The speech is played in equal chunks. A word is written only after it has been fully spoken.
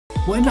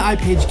Want an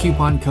iPage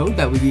coupon code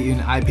that will get you an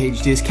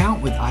iPage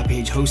discount with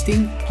iPage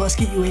hosting, plus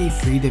get you a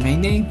free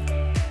domain name?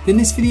 Then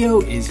this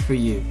video is for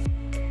you.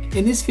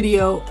 In this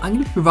video, I'm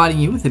going to be providing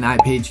you with an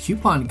iPage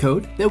coupon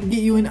code that will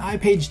get you an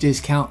iPage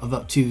discount of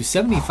up to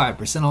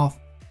 75% off,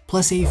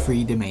 plus a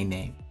free domain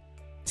name.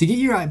 To get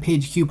your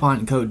iPage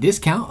coupon code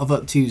discount of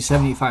up to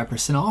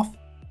 75% off,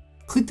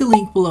 click the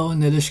link below in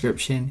the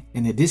description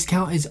and the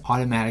discount is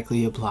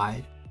automatically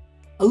applied.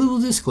 A little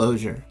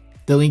disclosure,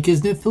 the link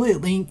is an affiliate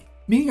link,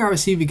 meaning I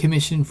receive a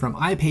commission from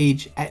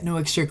iPage at no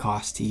extra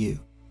cost to you.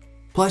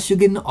 Plus you'll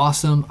get an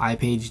awesome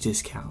iPage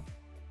discount.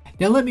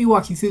 Now let me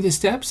walk you through the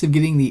steps of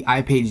getting the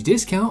iPage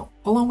discount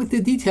along with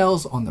the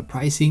details on the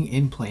pricing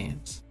and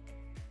plans.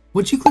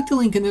 Once you click the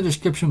link in the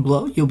description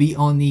below, you'll be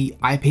on the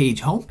iPage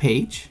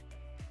homepage.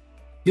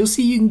 You'll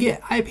see you can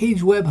get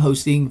iPage web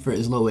hosting for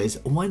as low as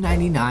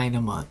 $1.99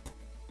 a month.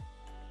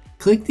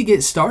 Click the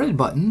Get Started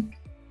button.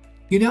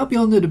 You'll now be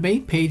on the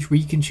domain page where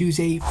you can choose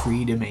a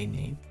free domain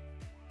name.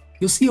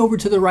 You'll see over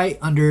to the right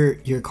under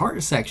your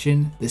cart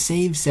section the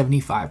Save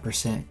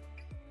 75%.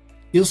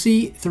 You'll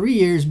see 3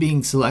 years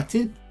being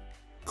selected.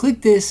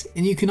 Click this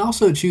and you can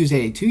also choose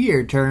a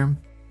 2-year term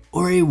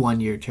or a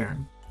 1-year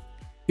term.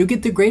 You'll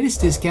get the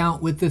greatest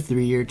discount with the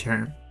 3-year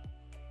term.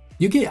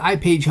 You get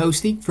iPage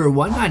hosting for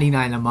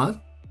 $1.99 a month.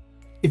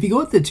 If you go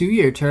with the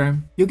 2-year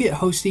term, you'll get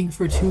hosting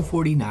for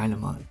 $2.49 a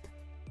month.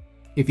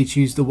 If you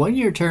choose the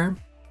 1-year term,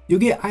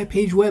 you'll get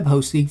iPage web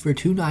hosting for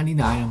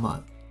 $2.99 a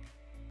month.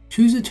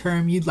 Choose a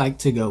term you'd like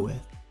to go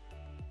with.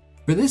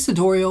 For this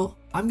tutorial,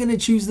 I'm going to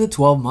choose the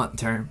 12-month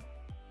term.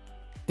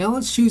 Now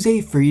let's choose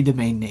a free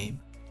domain name.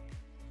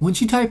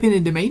 Once you type in a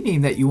domain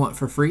name that you want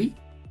for free,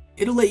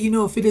 it'll let you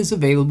know if it is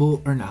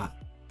available or not.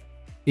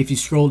 If you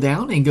scroll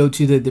down and go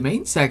to the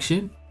domain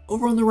section,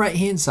 over on the right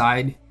hand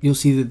side, you'll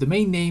see the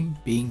domain name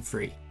being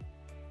free.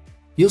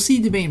 You'll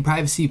see domain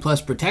privacy plus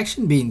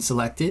protection being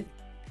selected.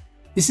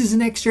 This is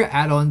an extra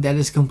add-on that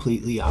is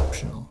completely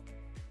optional.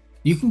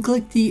 You can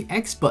click the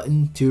X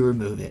button to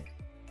remove it.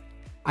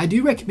 I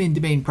do recommend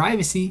domain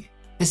privacy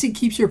as it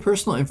keeps your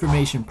personal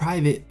information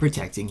private,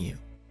 protecting you.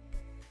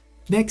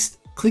 Next,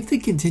 click the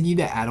Continue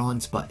to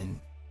Add-ons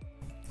button.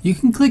 You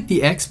can click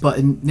the X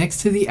button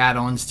next to the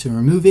add-ons to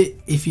remove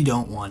it if you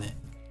don't want it.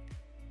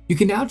 You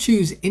can now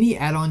choose any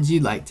add-ons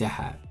you'd like to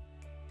have.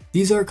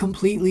 These are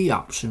completely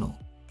optional.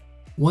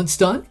 Once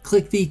done,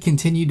 click the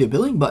Continue to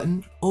Billing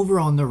button over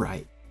on the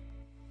right.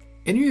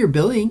 Enter your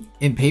billing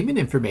and payment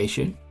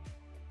information.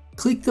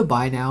 Click the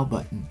Buy Now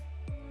button.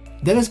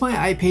 That is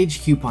my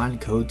iPage coupon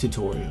code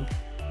tutorial.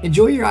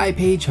 Enjoy your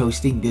iPage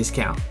hosting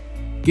discount.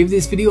 Give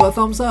this video a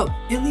thumbs up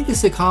and leave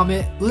us a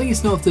comment letting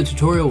us know if the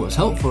tutorial was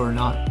helpful or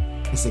not,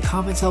 as the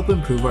comments help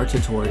improve our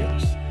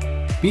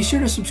tutorials. Be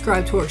sure to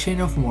subscribe to our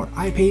channel for more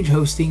iPage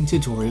hosting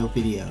tutorial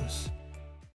videos.